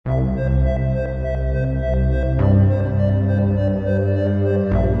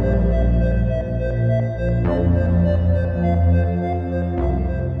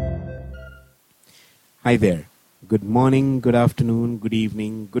Hi there. Good morning, good afternoon, good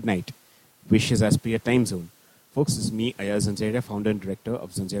evening, good night. Wishes as per your time zone. Folks, this is me, Ayaz Zanzera, founder and director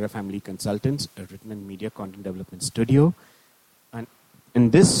of Zanzera Family Consultants, a written and media content development studio. And in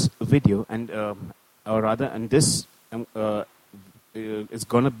this video, is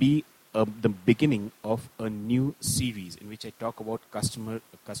going to be the beginning of a new series in which I talk about customer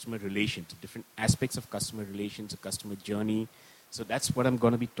relations, different aspects of customer relations, a customer journey. So that's what I'm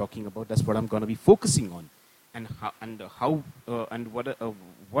going to be talking about. That's what I'm going to be focusing on, and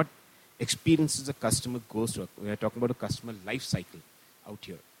what experiences a customer goes through. We are talking about a customer life cycle out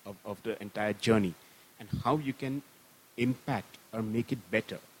here of the entire journey, and how you can impact or make it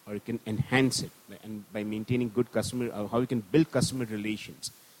better, or you can enhance it, and by maintaining good customer, how you can build customer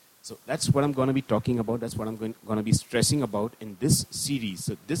relations. So that's what I'm going to be talking about. That's what I'm going to be stressing about in this series.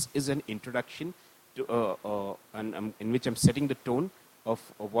 So this is an introduction to, in which I'm setting the tone of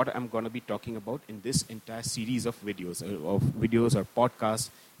what I'm going to be talking about in this entire series of videos, or podcasts.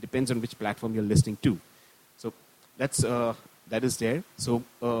 Depends on which platform you're listening to. So that is there. So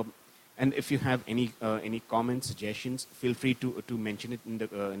and if you have any comments, suggestions, feel free to mention it in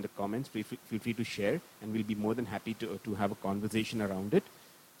the comments. Feel free to share, and we'll be more than happy to have a conversation around it.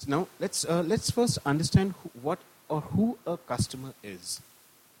 So now let's first understand who a customer is.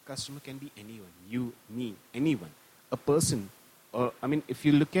 Customer can be anyone, you, me, anyone, a person. If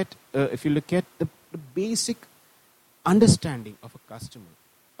you look at the basic understanding of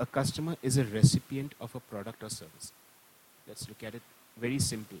a customer is a recipient of a product or service. Let's look at it very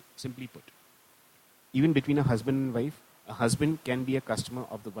simply put. Even between a husband and wife, a husband can be a customer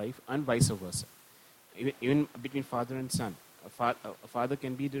of the wife, and vice versa. Even between father and son, a father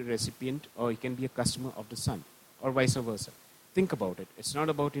can be the recipient, or he can be a customer of the son, or vice versa. Think about it. It's not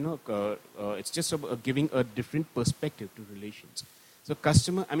about, it's just about giving a different perspective to relations. So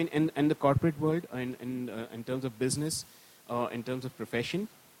customer, in the corporate world, in terms of business, in terms of profession,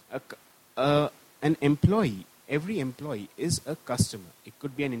 an employee, every employee is a customer. It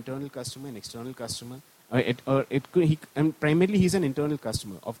could be an internal customer, an external customer, primarily he's an internal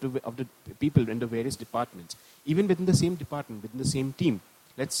customer of the people in the various departments. Even within the same department, within the same team.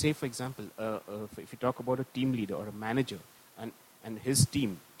 Let's say, for example, if you talk about a team leader or a manager, and his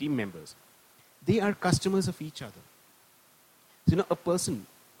team members, they are customers of each other. So, a person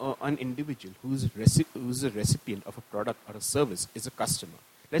or an individual who's a recipient of a product or a service is a customer.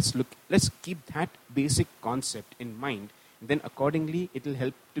 Let's keep that basic concept in mind, and then accordingly it will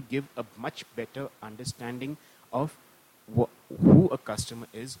help to give a much better understanding of who a customer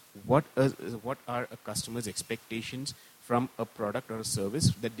is, what are a customer's expectations from a product or a service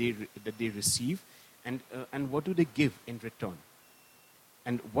that they receive, and what do they give in return.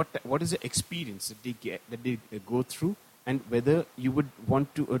 And what is the experience that they go through, and whether you would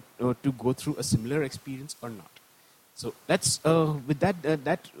want to go through a similar experience or not. So that's with that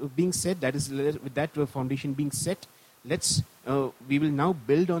being said, with that foundation being set, we will now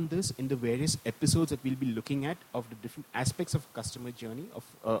build on this in the various episodes that we'll be looking at of the different aspects of customer journey,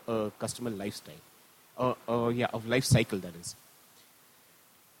 of customer lifestyle, of life cycle. That is,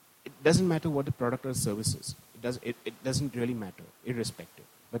 it doesn't matter what the product or service is. It doesn't really matter, irrespective.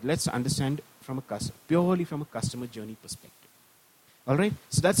 But let's understand purely from a customer journey perspective. All right.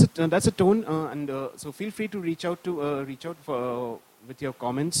 So that's a tone, and so feel free to reach out with your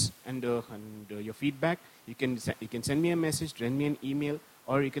comments and your feedback. You can send me a message, send me an email,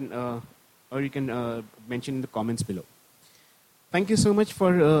 or you can mention in the comments below. Thank you so much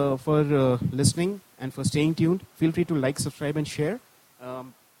for listening and for staying tuned. Feel free to like, subscribe, and share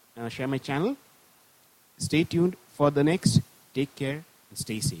my channel. Stay tuned for the next. Take care and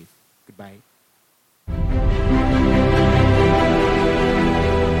stay safe. Goodbye.